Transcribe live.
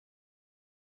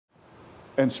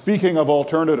And speaking of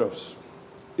alternatives,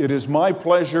 it is my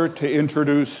pleasure to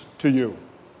introduce to you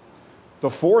the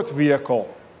fourth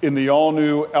vehicle in the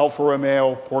all-new Alfa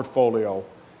Romeo portfolio,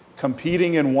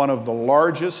 competing in one of the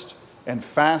largest and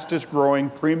fastest-growing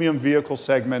premium vehicle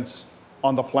segments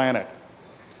on the planet.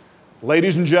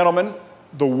 Ladies and gentlemen,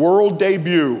 the world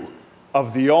debut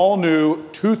of the all-new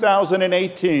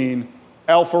 2018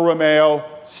 Alfa Romeo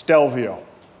Stelvio.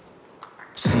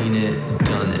 Seen it,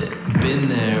 done it, been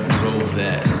there, drove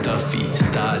that, stuffy,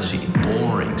 stodgy,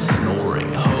 boring,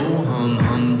 snoring, ho-hum,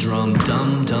 humdrum,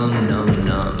 dum-dum,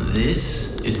 num-num.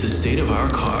 This is the state of our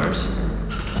cars?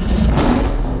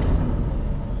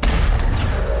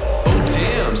 Oh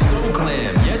damn, so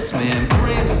glam, yes ma'am,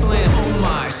 grand slam, oh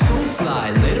my, so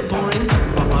fly, later boring,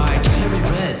 bye-bye, cherry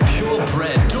red,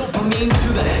 purebred, dopamine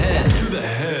to the head, to the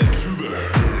head, to the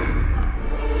head.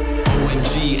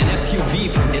 OMG, an SUV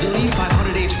from Italy,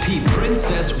 500 HP,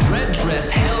 princess, red dress,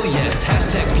 hell yes,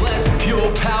 hashtag blessed,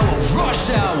 pure power, rush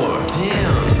hour,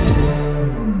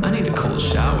 damn, I need a cold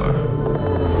shower.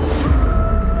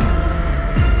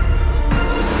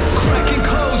 Cracking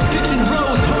codes, ditching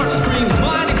roads, heart screams,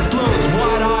 mind explodes,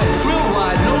 wide-eyed, thrill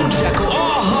ride, no jackal,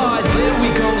 all hard, there we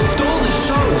go, stole the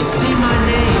show, say my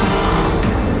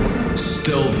name,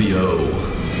 Stelvio.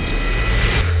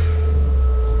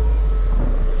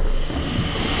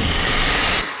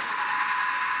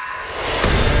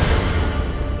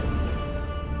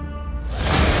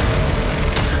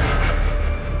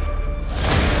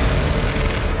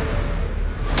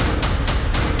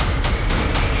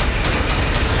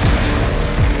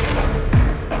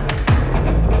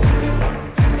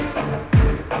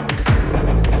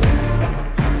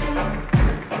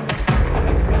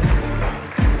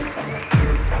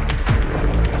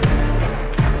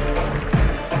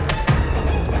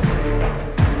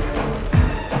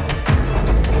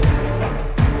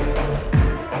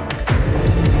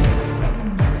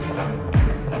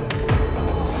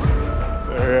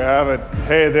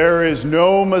 Hey, there is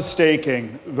no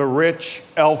mistaking the rich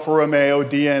Alfa Romeo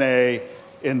DNA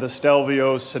in the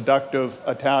Stelvio's seductive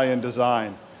Italian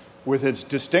design. With its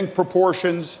distinct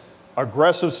proportions,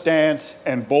 aggressive stance,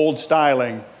 and bold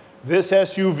styling, this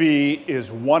SUV is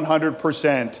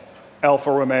 100%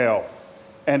 Alfa Romeo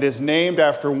and is named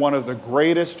after one of the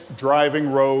greatest driving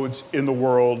roads in the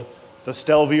world, the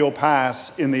Stelvio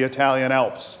Pass in the Italian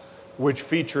Alps, which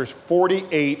features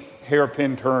 48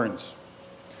 hairpin turns.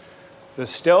 The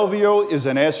Stelvio is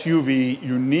an SUV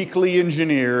uniquely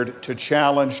engineered to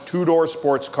challenge two-door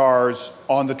sports cars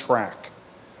on the track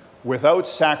without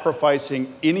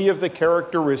sacrificing any of the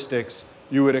characteristics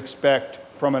you would expect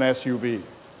from an SUV.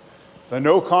 The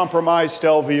no-compromise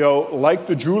Stelvio, like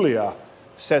the Giulia,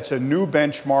 sets a new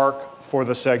benchmark for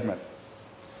the segment.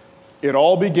 It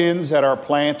all begins at our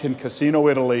plant in Cassino,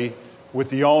 Italy, with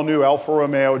the all-new Alfa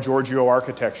Romeo Giorgio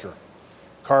architecture.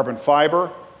 Carbon fiber,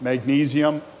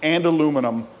 magnesium, and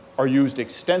aluminum are used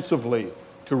extensively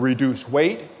to reduce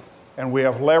weight, and we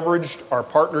have leveraged our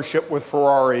partnership with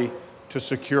Ferrari to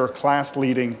secure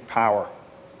class-leading power.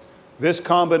 This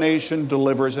combination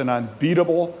delivers an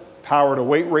unbeatable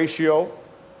power-to-weight ratio.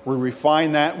 We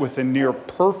refine that with a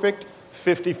near-perfect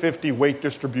 50-50 weight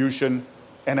distribution,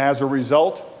 and as a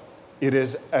result, it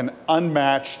is an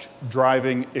unmatched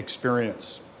driving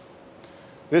experience.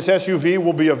 This SUV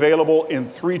will be available in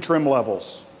 3 trim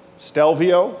levels: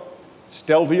 Stelvio,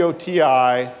 Stelvio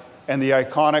TI, and the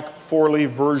iconic 4-leaf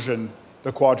version,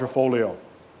 the Quadrifoglio.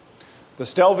 The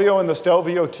Stelvio and the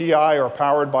Stelvio TI are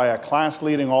powered by a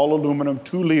class-leading all-aluminum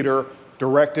 2-liter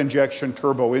direct injection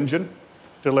turbo engine,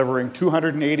 delivering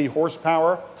 280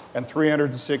 horsepower and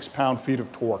 306 pound-feet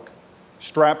of torque,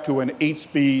 strapped to an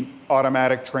 8-speed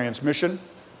automatic transmission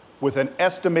with an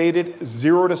estimated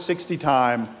 0 to 60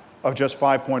 time of just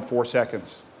 5.4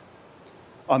 seconds.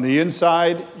 On the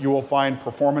inside, you will find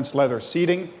performance leather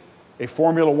seating, a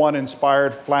Formula One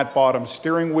inspired flat bottom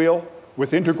steering wheel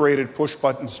with integrated push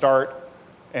button start,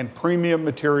 and premium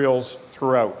materials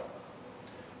throughout.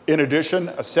 In addition,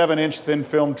 a 7-inch thin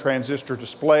film transistor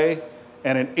display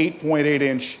and an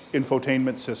 8.8-inch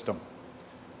infotainment system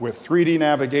with 3D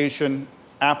navigation,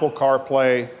 Apple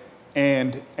CarPlay,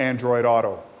 and Android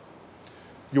Auto.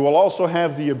 You will also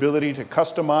have the ability to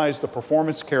customize the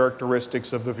performance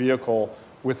characteristics of the vehicle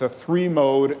with a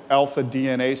 3-mode Alpha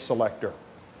DNA selector.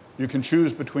 You can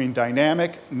choose between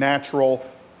dynamic, natural,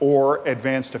 or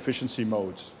advanced efficiency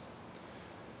modes.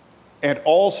 And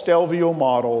all Stelvio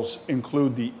models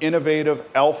include the innovative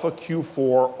Alpha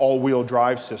Q4 all-wheel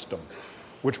drive system,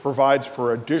 which provides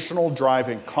for additional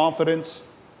driving confidence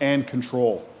and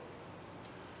control.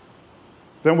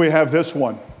 Then we have this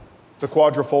one, the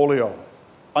Quadrifoglio.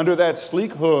 Under that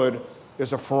sleek hood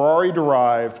is a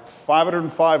Ferrari-derived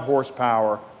 505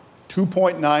 horsepower,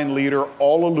 2.9-liter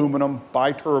all-aluminum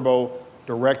biturbo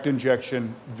direct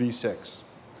injection V6,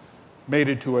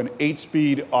 mated to an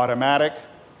 8-speed automatic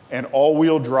and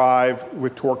all-wheel drive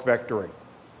with torque vectoring,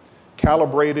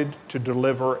 calibrated to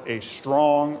deliver a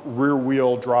strong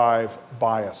rear-wheel drive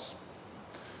bias.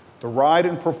 The ride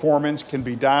and performance can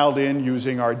be dialed in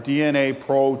using our DNA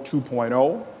Pro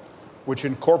 2.0, which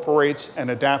incorporates an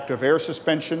adaptive air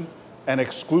suspension and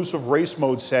exclusive race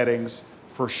mode settings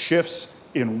for shifts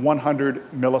in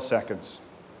 100 milliseconds.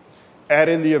 Add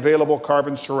in the available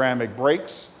carbon ceramic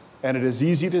brakes, and it is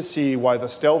easy to see why the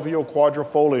Stelvio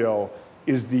Quadrifoglio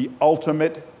is the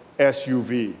ultimate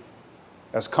SUV,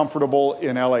 as comfortable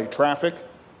in LA traffic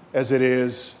as it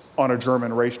is on a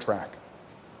German racetrack.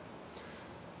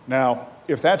 Now,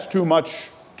 if that's too much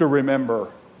to remember,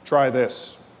 try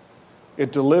this.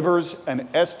 It delivers an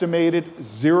estimated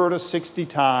 0 to 60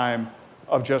 time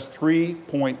of just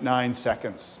 3.9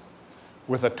 seconds,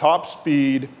 with a top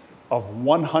speed of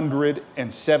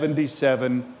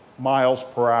 177 miles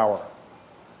per hour.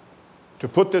 To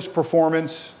put this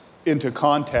performance into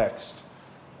context,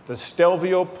 the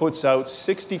Stelvio puts out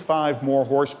 65 more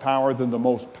horsepower than the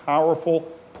most powerful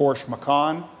Porsche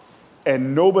Macan,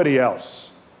 and nobody else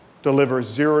delivers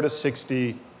 0 to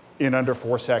 60 in under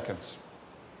 4 seconds.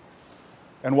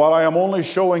 And while I am only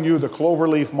showing you the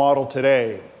Cloverleaf model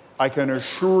today, I can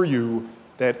assure you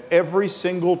that every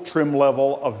single trim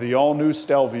level of the all-new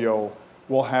Stelvio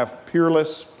will have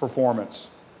peerless performance.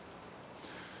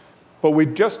 But we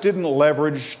just didn't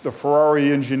leverage the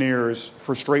Ferrari engineers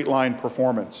for straight-line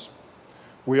performance.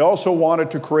 We also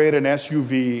wanted to create an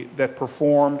SUV that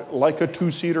performed like a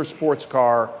two-seater sports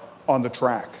car on the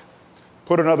track.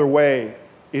 Put another way,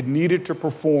 it needed to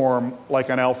perform like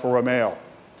an Alfa Romeo.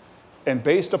 And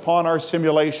based upon our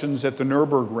simulations at the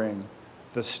Nürburgring,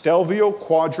 the Stelvio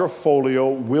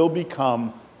Quadrifoglio will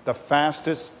become the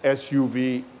fastest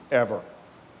SUV ever.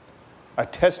 A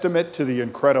testament to the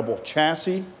incredible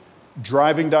chassis,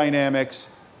 driving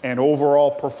dynamics, and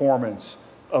overall performance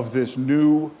of this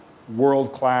new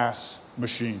world-class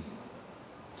machine.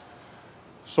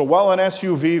 So while an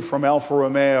SUV from Alfa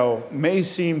Romeo may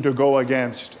seem to go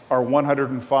against our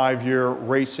 105-year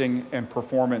racing and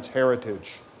performance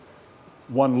heritage,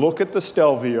 one look at the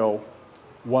Stelvio,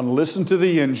 one listen to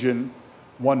the engine,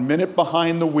 1 minute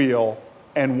behind the wheel,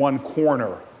 and 1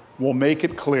 corner will make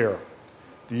it clear.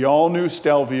 The all-new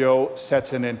Stelvio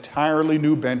sets an entirely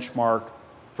new benchmark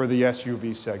for the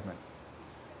SUV segment.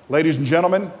 Ladies and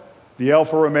gentlemen, the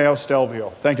Alfa Romeo Stelvio.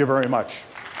 Thank you very much.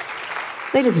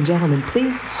 Ladies and gentlemen,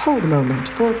 please hold a moment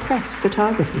for press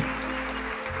photography.